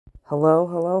Hello,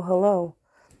 hello, hello.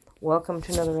 Welcome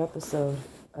to another episode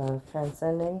of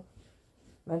Transcending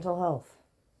Mental Health.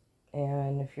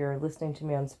 And if you're listening to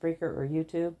me on Spreaker or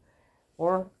YouTube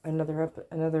or another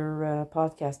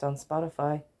podcast on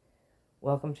Spotify,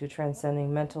 welcome to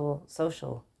Transcending Mental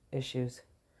Social Issues.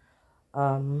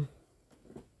 I'm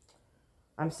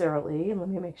Sarah Lee. Let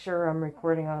me make sure I'm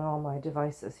recording on all my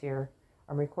devices here.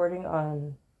 I'm recording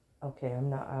on... Okay, I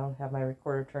don't have my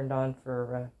recorder turned on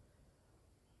for...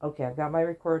 Okay, I've got my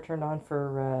recorder turned on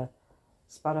for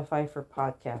Spotify for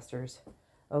podcasters.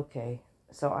 Okay,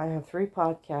 so I have 3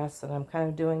 podcasts and I'm kind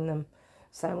of doing them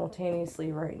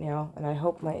simultaneously right now, and I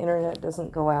hope my internet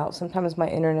doesn't go out. Sometimes my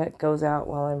internet goes out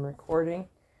while I'm recording,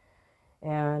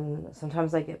 and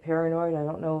sometimes I get paranoid. I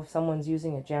don't know if someone's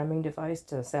using a jamming device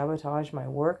to sabotage my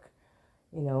work.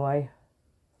 I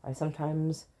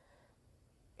sometimes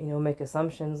make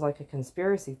assumptions like a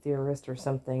conspiracy theorist or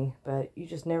something, but you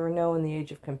just never know in the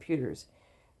age of computers.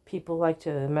 People like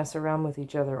to mess around with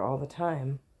each other all the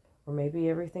time, or maybe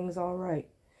everything's all right.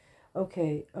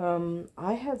 Okay,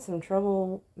 I had some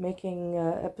trouble making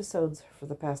episodes for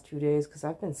the past 2 days because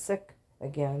I've been sick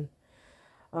again.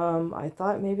 I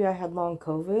thought maybe I had long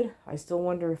COVID. I still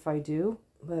wonder if I do,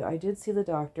 but I did see the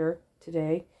doctor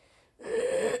today.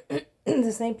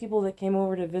 The same people that came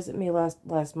over to visit me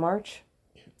last March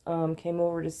came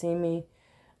over to see me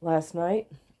last night,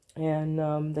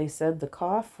 and they said the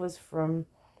cough was from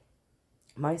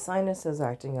my sinuses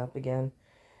acting up again.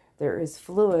 There is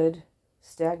fluid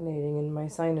stagnating in my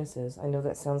sinuses. I know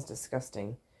that sounds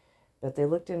disgusting, but they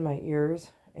looked in my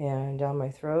ears and down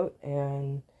my throat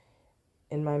and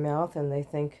in my mouth, and they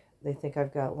think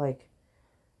I've got like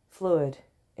fluid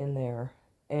in there,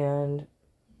 and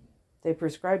they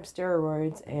prescribed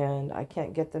steroids, and I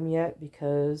can't get them yet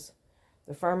because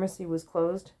the pharmacy was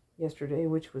closed yesterday,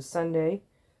 which was Sunday.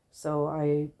 So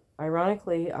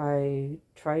ironically, I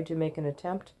tried to make an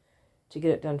attempt to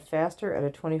get it done faster at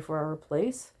a 24-hour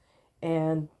place,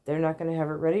 and they're not going to have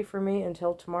it ready for me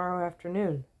until tomorrow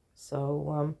afternoon.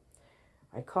 So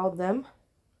I called them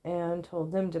and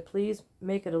told them to please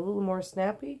make it a little more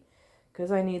snappy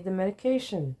because I need the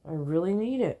medication. I really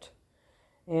need it.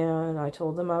 And I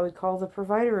told them I would call the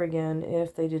provider again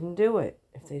if they didn't do it,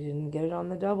 if they didn't get it on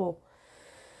the double.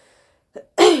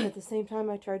 At the same time,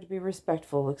 I tried to be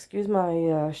respectful. Excuse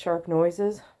my sharp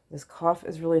noises. This cough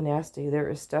is really nasty. There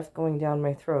is stuff going down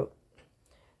my throat.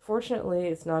 Fortunately,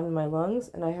 it's not in my lungs,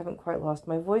 and I haven't quite lost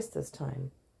my voice this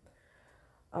time.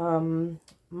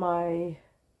 My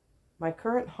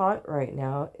current haunt right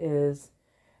now is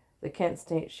the Kent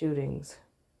State shootings.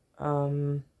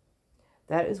 That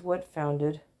is what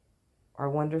founded our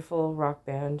wonderful rock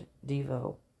band,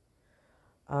 Devo.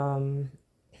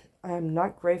 I am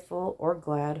not grateful or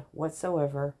glad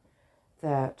whatsoever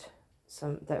that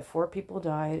 4 people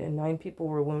died and 9 people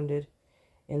were wounded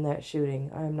in that shooting.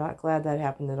 I am not glad that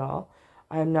happened at all.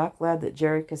 I am not glad that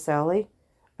Gerald Casale,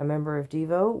 a member of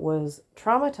Devo, was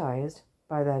traumatized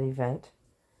by that event.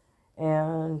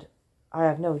 And I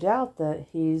have no doubt that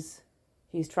he's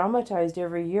traumatized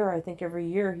every year. I think every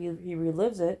year he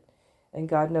relives it, and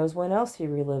God knows when else he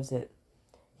relives it.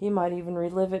 He might even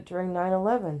relive it during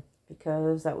 9/11.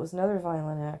 Because that was another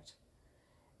violent act.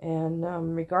 And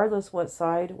regardless what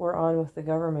side we're on with the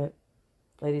government,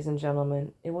 ladies and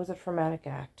gentlemen, it was a traumatic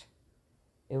act.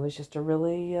 It was just a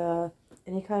really,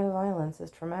 any kind of violence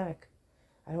is traumatic.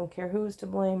 I don't care who's to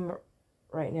blame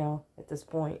right now at this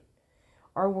point.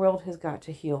 Our world has got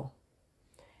to heal.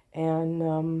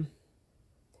 And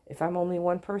if I'm only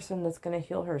one person that's going to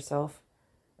heal herself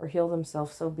or heal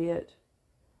themselves, so be it.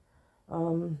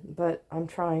 But I'm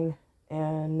trying.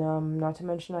 And not to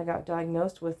mention I got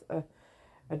diagnosed with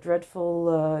a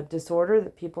dreadful disorder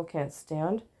that people can't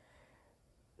stand.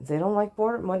 They don't like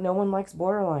no one likes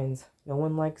borderlines. No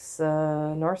one likes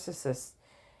narcissists.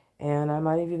 And I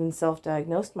might have even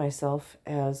self-diagnosed myself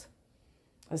as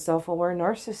a self-aware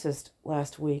narcissist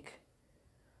last week.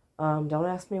 Don't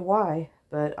ask me why,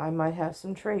 but I might have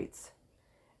some traits.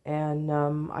 And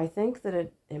I think that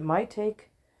it might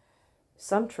take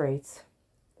some traits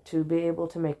to be able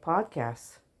to make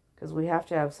podcasts, because we have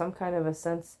to have some kind of a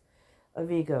sense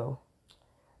of ego,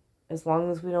 as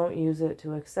long as we don't use it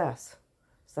to excess.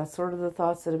 So that's sort of the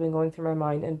thoughts that have been going through my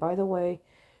mind. And by the way,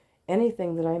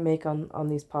 anything that I make on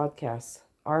these podcasts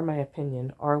are my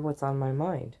opinion, are what's on my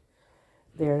mind.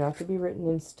 They are not to be written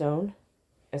in stone,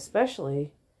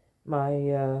 especially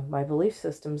my belief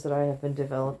systems that I have been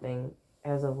developing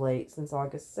as of late, since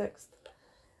August 6th,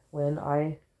 when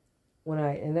I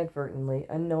inadvertently,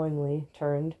 unknowingly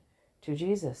turned to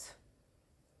Jesus.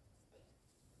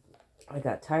 I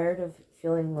got tired of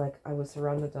feeling like I was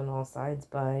surrounded on all sides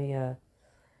by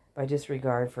by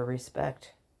disregard for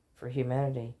respect for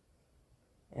humanity.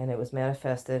 And it was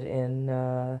manifested in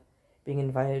being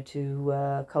invited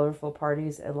to colorful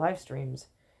parties and live streams.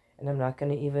 And I'm not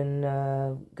going to even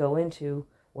go into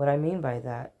what I mean by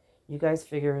that. You guys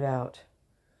figure it out.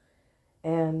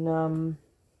 And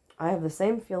I have the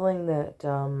same feeling that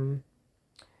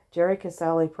Gerald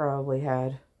Casale probably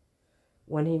had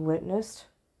when he witnessed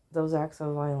those acts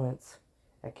of violence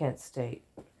at Kent State.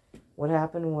 What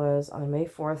happened was on May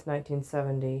 4th,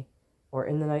 1970, or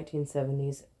in the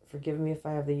 1970s, forgive me if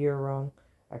I have the year wrong,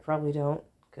 I probably don't,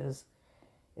 because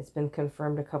it's been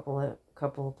confirmed a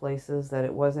couple of places that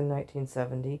it was in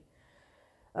 1970.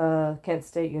 Kent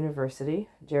State University.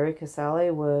 Gerald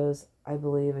Casale was, I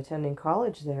believe, attending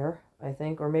college there, I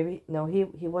think, or maybe, no,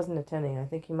 he wasn't attending. I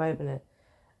think he might have been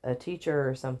a teacher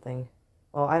or something.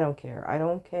 Well, I don't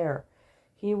care.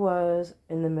 He was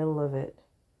in the middle of it.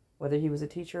 Whether he was a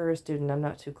teacher or a student, I'm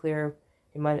not too clear.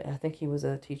 I think he was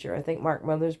a teacher. I think Mark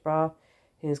Mothersbaugh,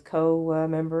 his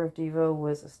co-member of Devo,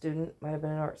 was a student, might have been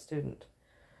an art student.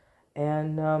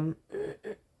 And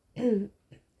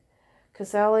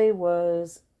Casale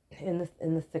was in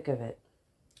the thick of it.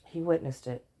 He witnessed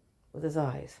it with his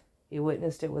eyes. He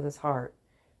witnessed it with his heart.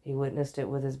 He witnessed it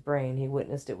with his brain. He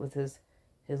witnessed it with his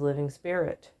living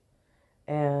spirit.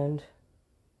 And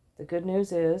the good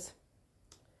news is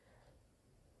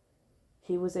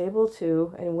he was able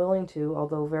to and willing to,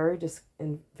 although very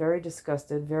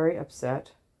disgusted, very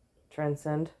upset,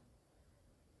 transcend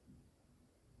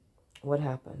what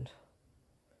happened.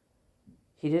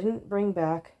 He didn't bring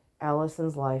back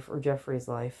Allison's life or Jeffrey's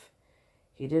life.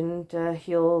 He didn't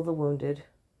heal the wounded.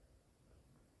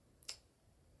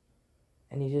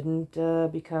 And he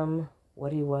didn't become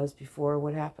what he was before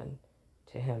what happened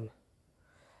to him.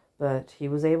 But he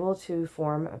was able to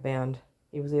form a band.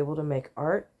 He was able to make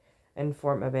art and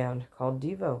form a band called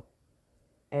Devo.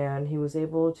 And he was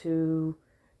able to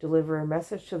deliver a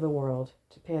message to the world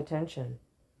to pay attention.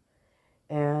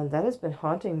 And that has been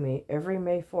haunting me every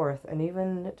May 4th, and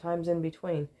even at times in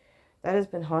between. That has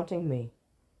been haunting me.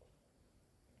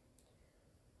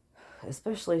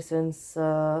 Especially since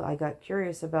I got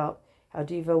curious about how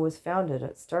Devo was founded.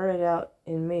 It started out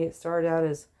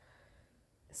as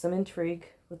some intrigue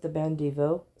with the band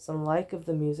Devo, some like of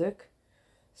the music,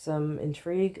 some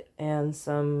intrigue and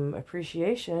some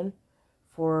appreciation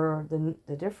for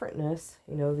the differentness,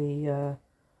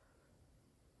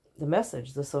 the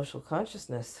message, the social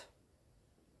consciousness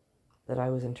that I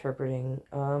was interpreting.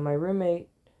 My roommate,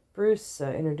 Bruce,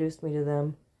 introduced me to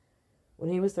them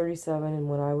when he was 37 and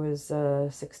when I was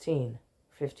 15.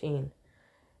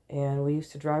 And we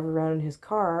used to drive around in his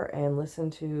car and listen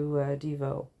to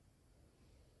Devo.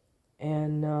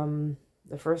 And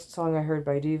the first song I heard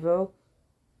by Devo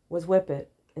was Whip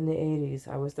It in the 80s.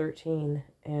 I was 13.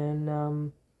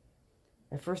 And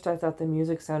at first I thought the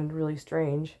music sounded really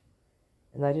strange.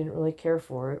 And I didn't really care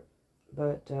for it.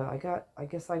 But I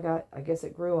guess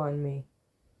it grew on me.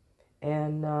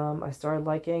 And I started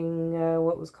liking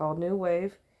what was called New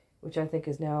Wave, which I think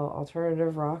is now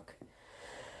alternative rock.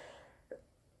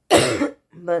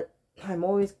 But I'm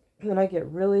always, when I get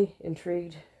really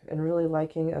intrigued and really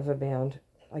liking of a band,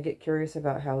 I get curious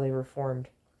about how they were formed.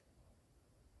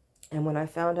 And when I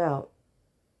found out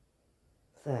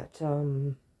that,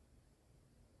 when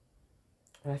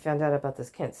I found out about this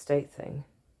Kent State thing,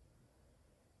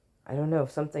 I don't know,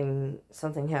 something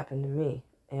happened to me,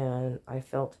 and I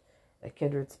felt a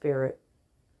kindred spirit.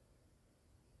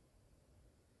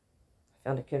 I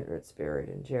found a kindred spirit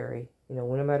in Jerry.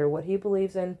 No matter what he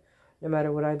believes in, no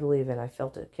matter what I believe in, I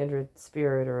felt a kindred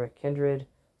spirit or a kindred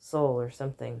soul or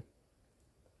something.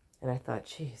 And I thought,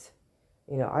 geez,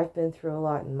 I've been through a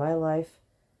lot in my life.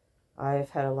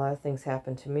 I've had a lot of things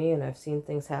happen to me, and I've seen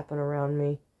things happen around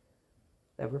me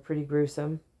that were pretty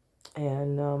gruesome.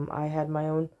 And I have my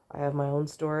own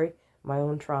story, my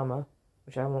own trauma,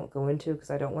 which I won't go into because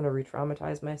I don't want to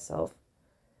re-traumatize myself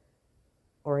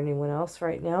or anyone else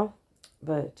right now.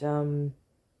 But I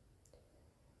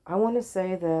want to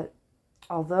say that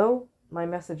although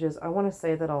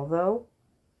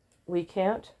we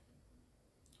can't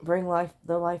bring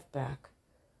the life back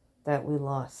that we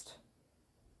lost,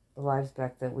 the lives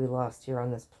back that we lost here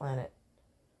on this planet,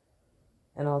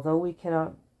 and although we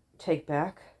cannot take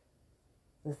back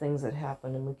the things that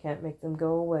happened and we can't make them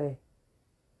go away,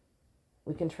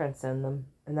 we can transcend them.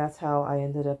 And that's how I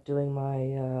ended up doing my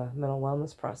mental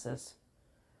wellness process.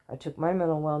 I took my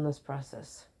mental wellness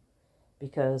process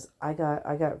because I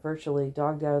got virtually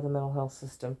dogged out of the mental health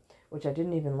system, which I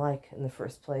didn't even like in the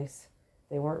first place.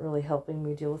 They weren't really helping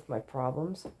me deal with my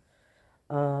problems.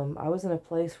 I was in a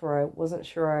place where I wasn't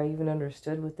sure I even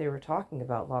understood what they were talking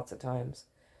about lots of times.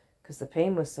 because the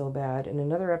pain was so bad.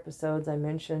 In other episodes, I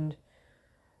mentioned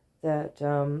that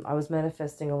I was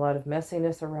manifesting a lot of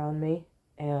messiness around me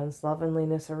and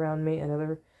slovenliness around me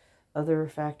and other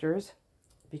factors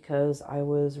because I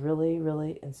was really,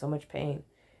 really in so much pain.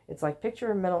 It's like picture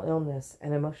a mental illness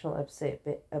and emotional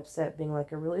upset being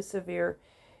like a really severe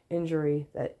injury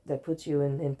that puts you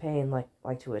in pain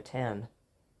like to a 10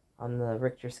 on the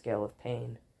Richter scale of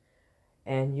pain.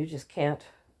 And you just can't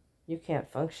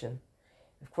function.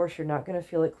 Of course, you're not going to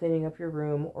feel it cleaning up your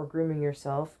room or grooming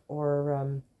yourself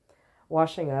or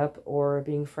washing up or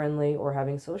being friendly or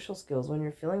having social skills when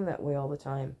you're feeling that way all the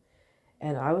time.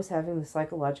 And I was having the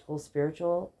psychological,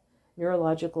 spiritual,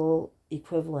 neurological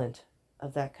equivalent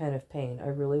of that kind of pain. I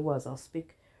really was. I'll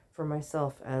speak for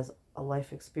myself as a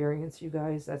life experience, you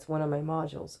guys. That's one of my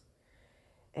modules.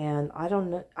 And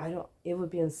it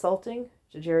would be insulting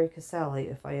to Jerry Casale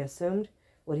if I assumed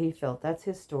what he felt. That's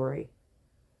his story.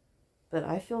 But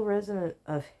I feel resonant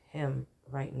of him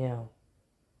right now.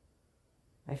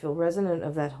 I feel resonant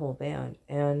of that whole band.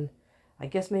 And I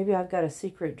guess maybe I've got a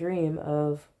secret dream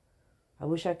of, I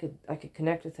wish I could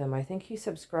connect with him. I think he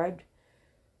subscribed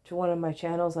to one of my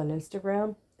channels on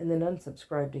Instagram and then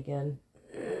unsubscribed again.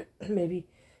 Maybe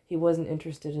he wasn't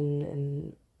interested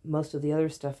in most of the other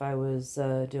stuff I was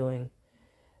doing.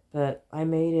 But I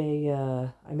made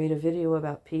a video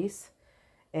about peace,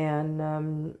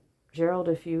 and Gerald,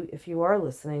 if you are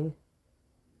listening,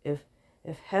 if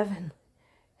heaven,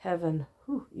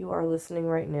 you are listening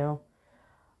right now,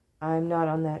 I'm not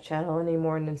on that channel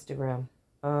anymore on Instagram.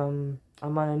 I'm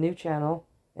on a new channel,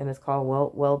 and it's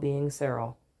called Wellbeing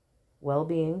Cerl.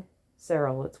 Wellbeing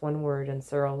Cerl. It's one word, and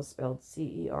Cerl is spelled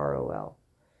Cerol.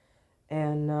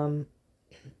 And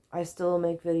I still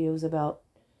make videos about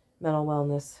mental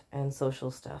wellness and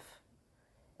social stuff.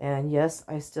 And yes,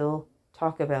 I still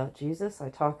talk about Jesus. I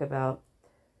talk about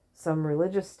some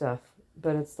religious stuff,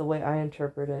 but it's the way I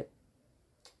interpret it.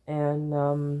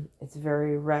 And it's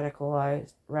very radical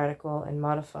and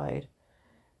modified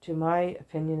to my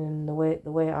opinion and the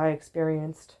way I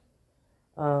experienced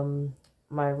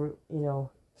my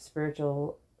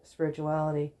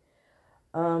spirituality.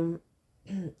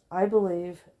 I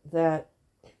believe that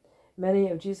many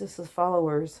of Jesus's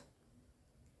followers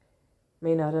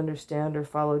may not understand or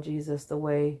follow Jesus the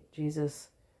way Jesus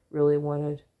really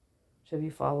wanted to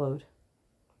be followed.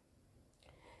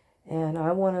 And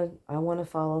I want to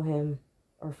follow him,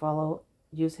 or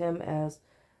use him as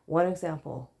one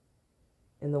example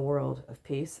in the world of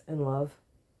peace and love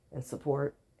and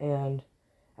support and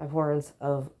abhorrence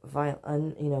of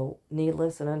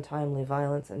needless and untimely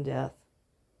violence and death.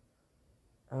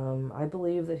 I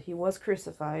believe that he was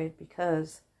crucified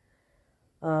because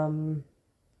he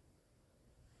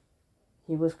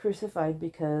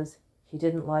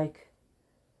didn't like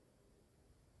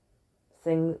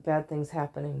bad things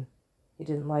happening. He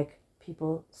didn't like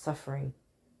people suffering.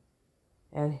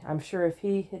 And I'm sure if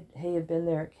he had been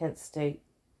there at Kent State,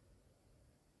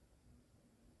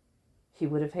 he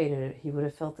would have hated it. He would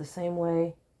have felt the same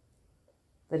way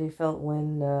that he felt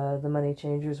when the money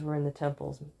changers were in the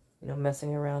temples,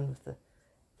 messing around with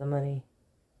the money,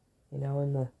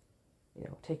 and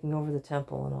taking over the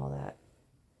temple and all that.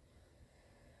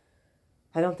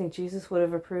 I don't think Jesus would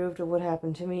have approved of what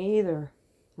happened to me either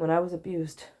when I was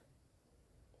abused,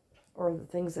 or the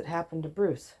things that happened to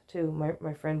Bruce too,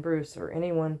 my friend Bruce, or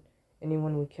anyone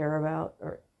we care about,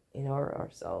 or or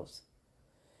ourselves.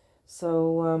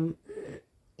 So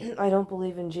I don't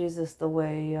believe in Jesus the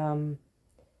way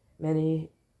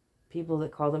many people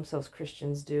that call themselves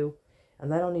Christians do,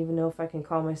 and I don't even know if I can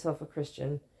call myself a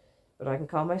Christian, but I can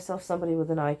call myself somebody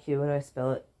with an IQ, and I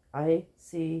spell it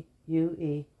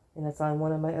ICUE, and it's on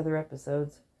one of my other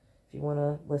episodes if you want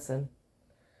to listen.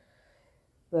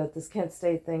 But this Kent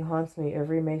State thing haunts me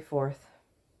every May 4th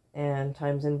and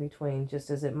times in between, just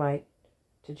as it might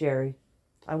to Jerry.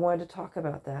 I wanted to talk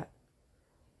about that.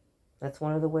 That's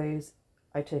one of the ways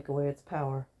I take away its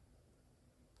power.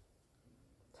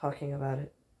 Talking about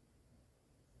it.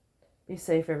 Be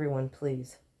safe, everyone,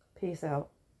 please. Peace out.